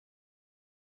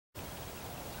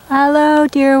Hello,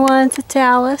 dear ones, it's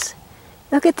Alice.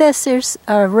 Look at this, there's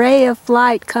a ray of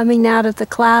light coming out of the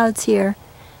clouds here.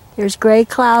 There's gray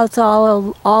clouds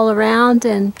all around,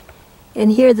 and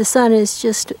here the sun is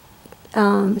just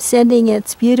sending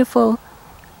its beautiful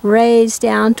rays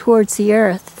down towards the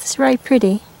earth. It's very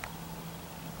pretty.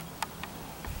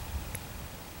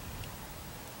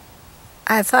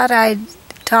 I thought I'd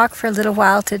talk for a little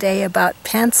while today about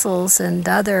pencils and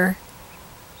other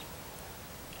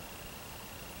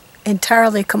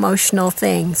entirely commotional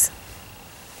things.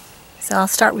 So I'll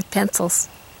start with pencils.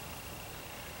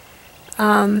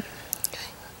 My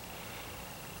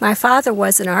father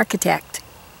was an architect,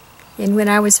 and when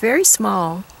I was very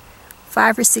small,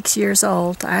 5 or 6 years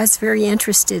old, I was very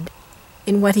interested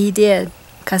in what he did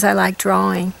because I liked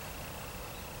drawing.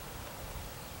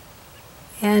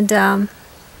 And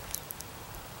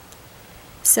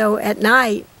so at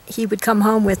night, he would come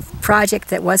home with a project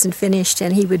that wasn't finished,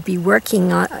 and he would be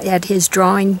working at his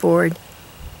drawing board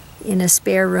in a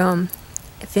spare room,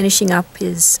 finishing up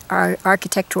his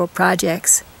architectural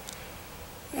projects.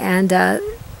 And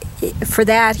for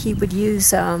that, he would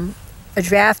use a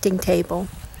drafting table,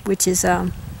 which is,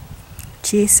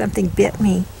 geez, something bit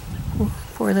me.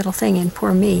 Poor little thing, and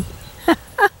poor me.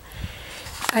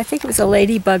 I think it was a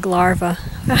ladybug larva.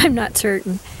 I'm not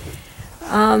certain.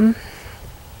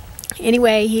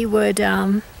 Anyway, he'd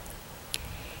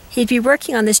be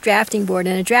working on this drafting board,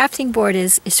 and a drafting board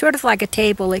is sort of like a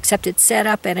table, except it's set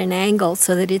up at an angle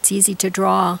so that it's easy to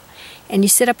draw. And you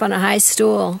sit up on a high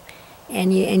stool,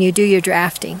 and you do your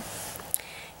drafting.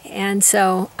 And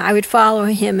so I would follow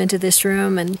him into this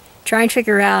room and try and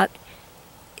figure out,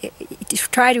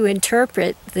 try to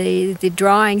interpret the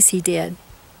drawings he did,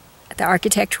 the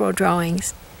architectural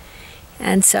drawings.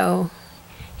 And so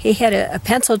he had a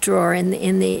pencil drawer in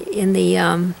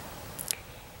the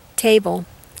table,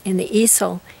 in the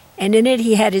easel, and in it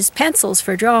he had his pencils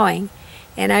for drawing.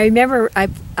 And I remember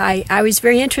I was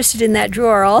very interested in that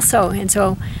drawer also, and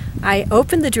so I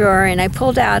opened the drawer and I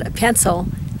pulled out a pencil,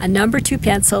 a number 2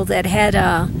 pencil that had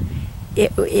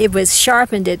it was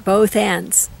sharpened at both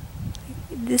ends.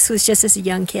 This was just as a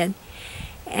young kid,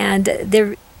 and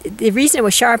the reason it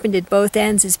was sharpened at both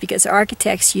ends is because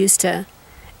architects used to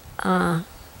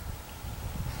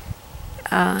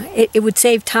it would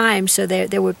save time, so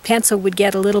their pencil would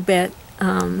get a little bit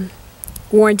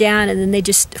worn down, and then they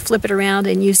just flip it around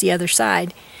and use the other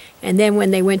side. And then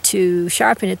when they went to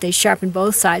sharpen it, they sharpened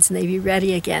both sides and they'd be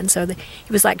ready again. So it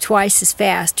was like twice as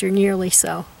fast, or nearly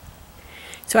so.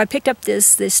 So I picked up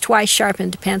this twice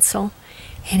sharpened pencil,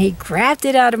 and he grabbed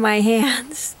it out of my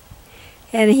hands.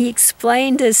 And he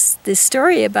explained this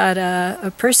story about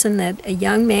a person, a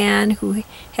young man who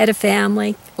had a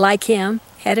family, like him,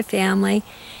 had a family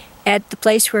at the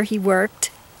place where he worked,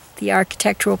 the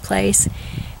architectural place.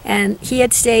 And he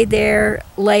had stayed there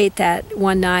late that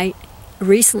one night,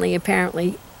 recently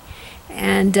apparently.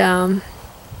 And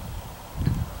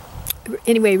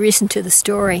anyway, recent to the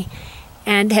story,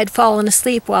 and had fallen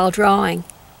asleep while drawing.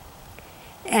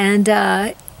 And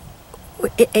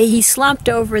he slumped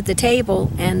over the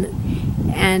table and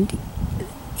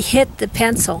hit the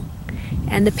pencil,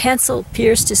 and the pencil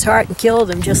pierced his heart and killed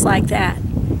him just like that.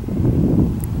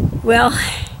 Well,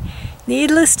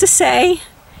 needless to say,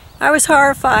 I was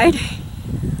horrified.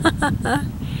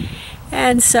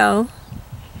 And so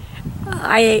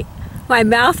my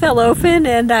mouth fell open,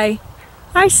 and I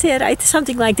said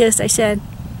something like this. I said,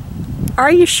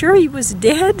 "Are you sure he was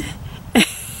dead?"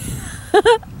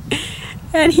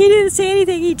 And he didn't say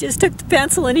anything. He just took the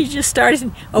pencil and he just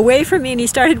started away from me, and he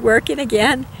started working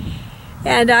again.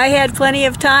 And I had plenty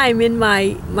of time in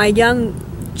my young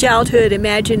childhood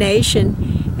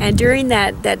imagination, and during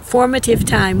that formative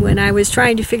time when I was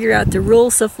trying to figure out the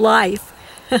rules of life,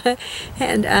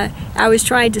 and I was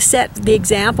trying to set the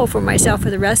example for myself for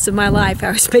the rest of my life.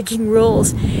 I was making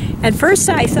rules. And first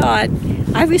I thought,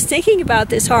 I was thinking about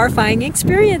this horrifying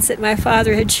experience that my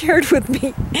father had shared with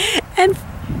me. And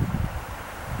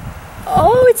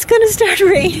oh, it's going to start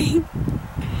raining.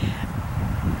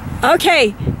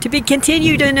 Okay, to be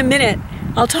continued in a minute.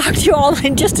 I'll talk to you all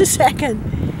in just a second.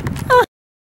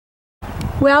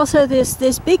 Well, so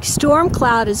this big storm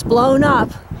cloud is blown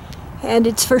up, and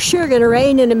it's for sure going to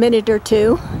rain in a minute or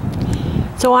two.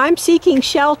 So I'm seeking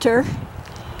shelter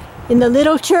in the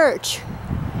little church.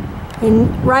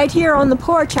 And right here on the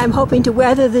porch, I'm hoping to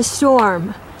weather the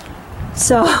storm.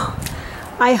 So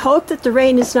I hope that the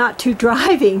rain is not too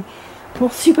driving. We'll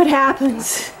see what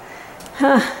happens.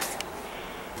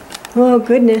 Oh,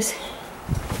 goodness.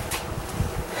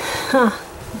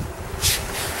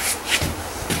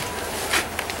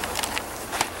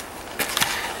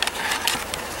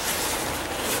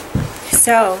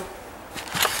 So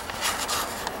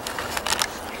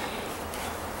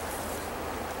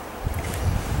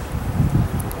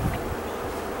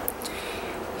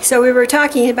we were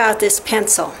talking about this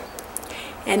pencil,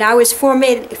 and I was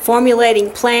formulating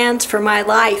plans for my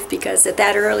life, because at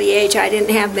that early age I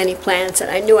didn't have many plans, and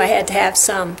I knew I had to have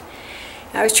some.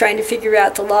 I was trying to figure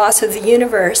out the laws of the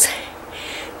universe.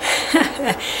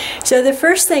 So the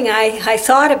first thing I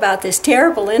thought about this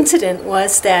terrible incident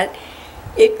was that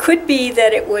it could be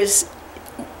that it was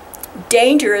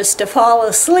dangerous to fall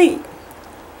asleep.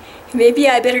 Maybe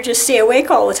I better just stay awake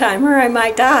all the time or I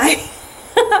might die.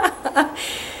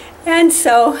 And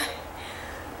so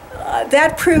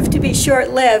that proved to be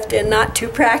short-lived and not too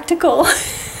practical.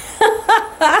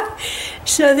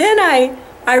 So then I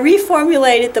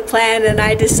reformulated the plan, and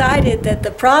I decided that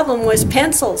the problem was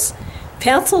pencils.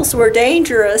 Pencils were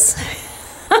dangerous.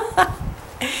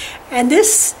 And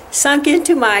this sunk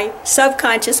into my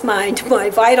subconscious mind, my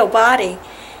vital body,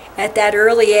 at that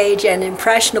early age and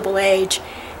impressionable age.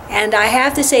 And I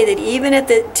have to say that even at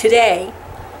today,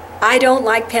 I don't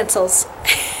like pencils.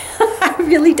 I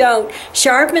really don't.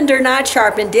 Sharpened or not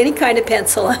sharpened, any kind of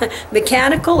pencil,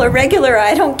 mechanical or regular,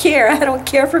 I don't care. I don't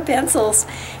care for pencils.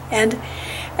 And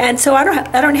so I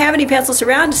don't have any pencils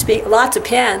around to speak. Lots of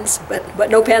pens, but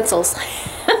no pencils.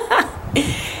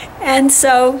 And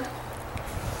so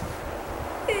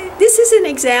this is an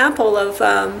example of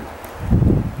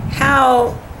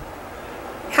how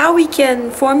we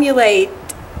can formulate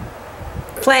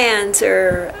plans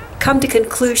or come to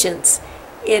conclusions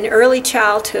in early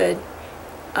childhood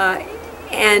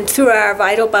and through our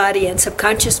vital body and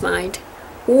subconscious mind,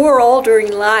 or all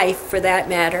during life for that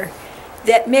matter,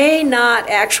 that may not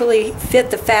actually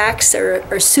fit the facts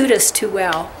or suit us too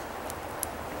well.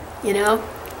 You know?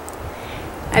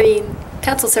 I mean,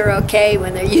 pencils are okay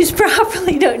when they're used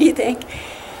properly, don't you think?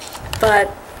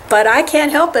 But I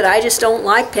can't help it. I just don't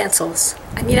like pencils.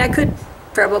 I mean, I could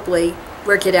probably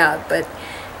work it out, but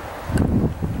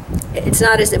it's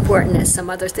not as important as some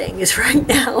other things right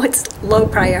now. It's low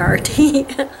priority.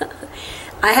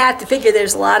 I have to figure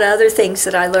there's a lot of other things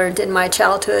that I learned in my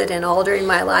childhood and all during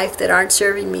my life that aren't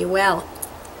serving me well.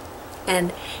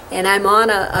 And I'm on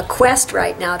a quest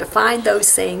right now to find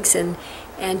those things and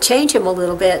change them a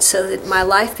little bit so that my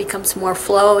life becomes more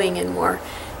flowing and more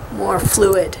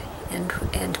fluid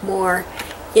and more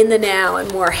in the now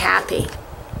and more happy.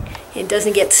 It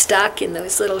doesn't get stuck in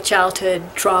those little childhood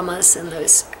traumas and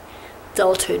those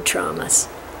adulthood traumas.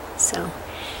 So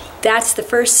that's the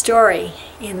first story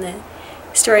in the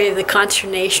story of the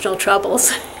Consternational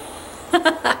troubles.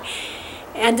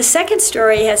 And the second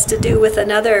story has to do with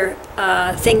another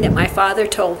thing that my father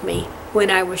told me when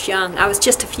I was young. I was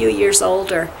just a few years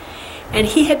older, and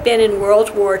he had been in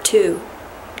World War II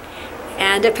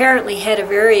and apparently had a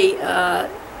very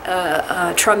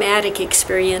traumatic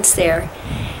experience there.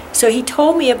 So he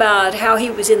told me about how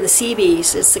he was in the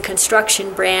Seabees. It's the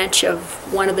construction branch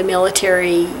of one of the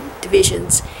military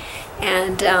divisions.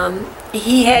 And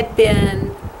he had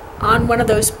been on one of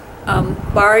those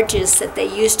barges that they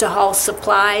used to haul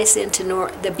supplies into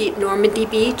the Normandy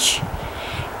beach.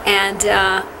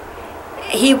 And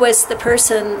he was the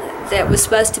person that was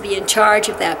supposed to be in charge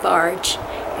of that barge.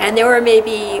 And there were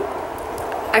maybe,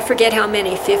 I forget how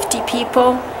many, 50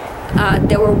 people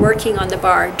that were working on the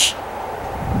barge.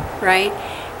 Right?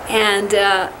 And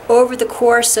over the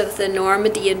course of the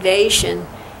Normandy invasion,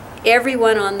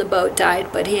 everyone on the boat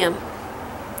died but him.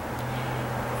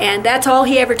 And that's all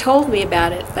he ever told me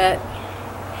about it. But,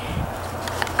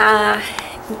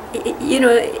 you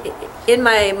know, in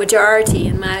my majority,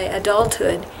 in my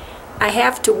adulthood, I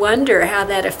have to wonder how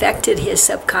that affected his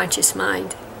subconscious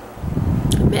mind.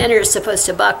 Men are supposed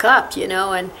to buck up, you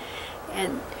know, and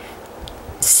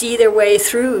see their way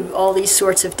through all these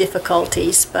sorts of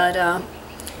difficulties. But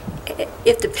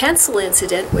if the pencil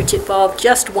incident, which involved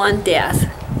just one death,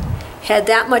 had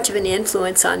that much of an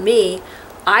influence on me,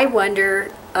 I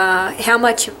wonder how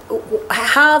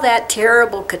that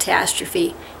terrible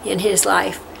catastrophe in his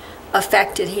life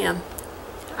affected him.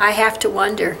 I have to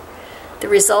wonder the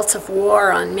results of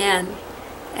war on men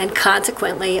and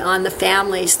consequently on the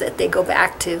families that they go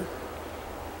back to.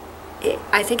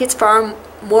 I think it's far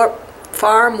more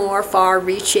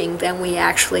far-reaching than we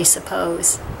actually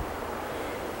suppose.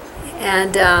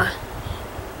 And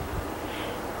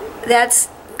that's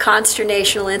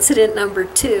Consternational incident number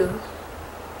 2.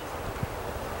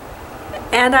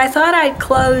 And I thought I'd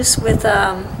close with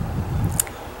a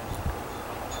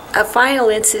final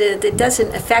incident that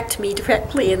doesn't affect me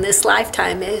directly in this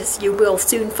lifetime, as you will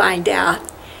soon find out.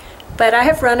 But I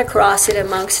have run across it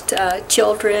amongst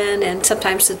children and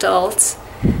sometimes adults.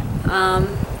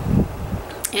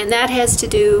 And that has to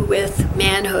do with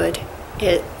manhood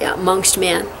amongst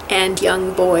men and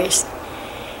young boys.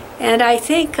 And I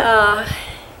think, I'm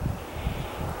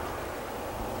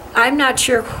not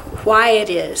sure why it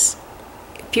is,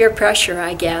 peer pressure,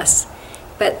 I guess,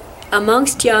 but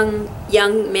amongst young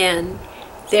men,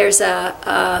 there's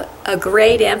a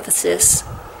great emphasis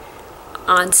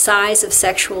on size of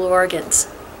sexual organs,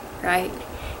 right?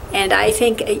 And I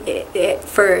think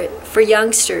for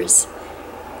youngsters,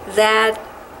 that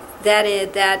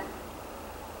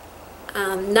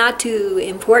not too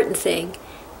important thing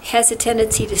has a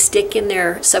tendency to stick in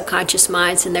their subconscious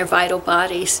minds and their vital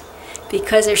bodies,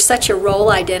 because there's such a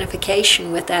role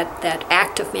identification with that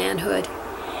act of manhood.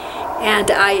 And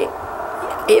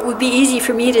it would be easy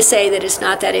for me to say that it's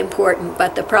not that important,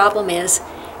 but the problem is,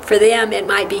 for them it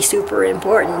might be super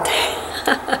important.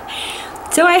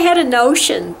 So I had a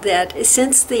notion that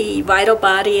since the vital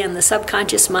body and the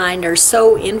subconscious mind are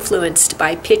so influenced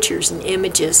by pictures and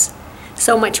images,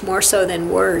 so much more so than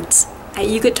words,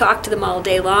 you could talk to them all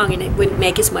day long and it wouldn't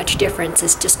make as much difference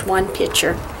as just one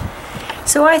picture.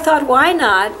 So I thought, why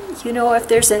not, you know, if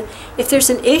there's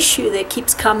an issue that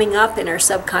keeps coming up in our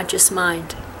subconscious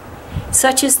mind,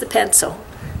 such as the pencil,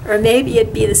 or maybe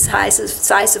it'd be the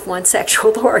size of one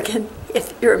sexual organ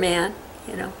if you're a man,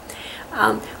 you know.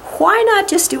 Why not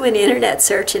just do an internet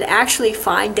search and actually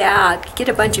find out, get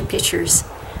a bunch of pictures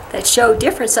that show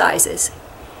different sizes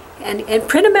and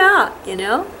print them out, you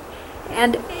know?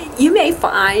 And you may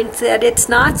find that it's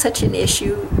not such an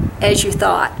issue as you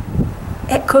thought.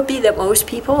 It could be that most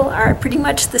people are pretty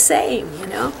much the same, you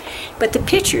know? But the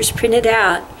pictures printed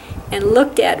out and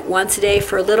looked at once a day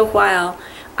for a little while,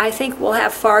 I think will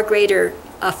have far greater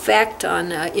effect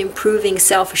on improving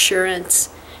self-assurance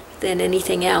than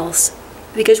anything else.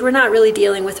 Because we're not really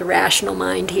dealing with a rational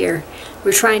mind here.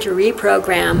 We're trying to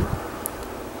reprogram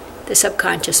the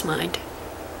subconscious mind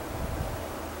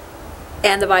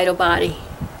and the vital body,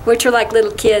 which are like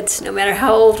little kids. No matter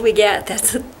how old we get,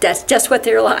 that's just what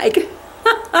they're like.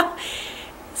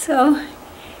 So,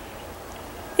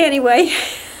 anyway,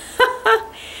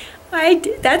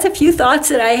 that's a few thoughts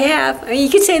that I have. I mean, you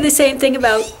could say the same thing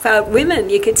about women.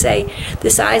 You could say the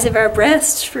size of our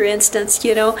breasts, for instance,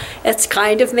 you know, it's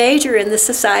kind of major in the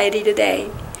society today.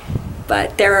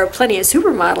 But there are plenty of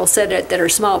supermodels that are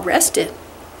small-breasted.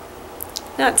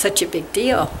 Not such a big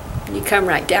deal when you come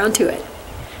right down to it.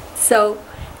 So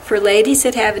for ladies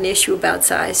that have an issue about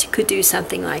size, you could do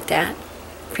something like that.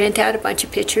 Print out a bunch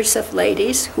of pictures of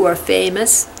ladies who are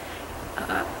famous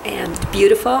and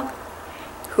beautiful,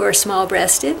 who are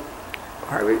small-breasted,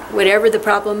 or whatever the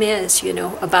problem is, you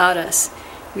know, about us.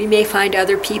 We may find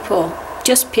other people,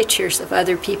 just pictures of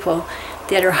other people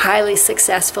that are highly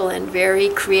successful and very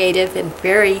creative and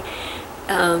very,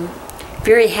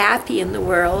 very happy in the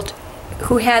world,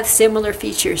 who have similar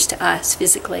features to us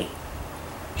physically.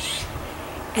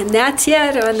 And that's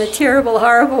it on the terrible,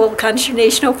 horrible,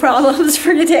 consternational problems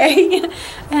for today.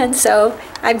 And so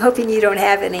I'm hoping you don't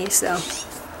have any, so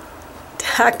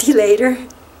talk to you later.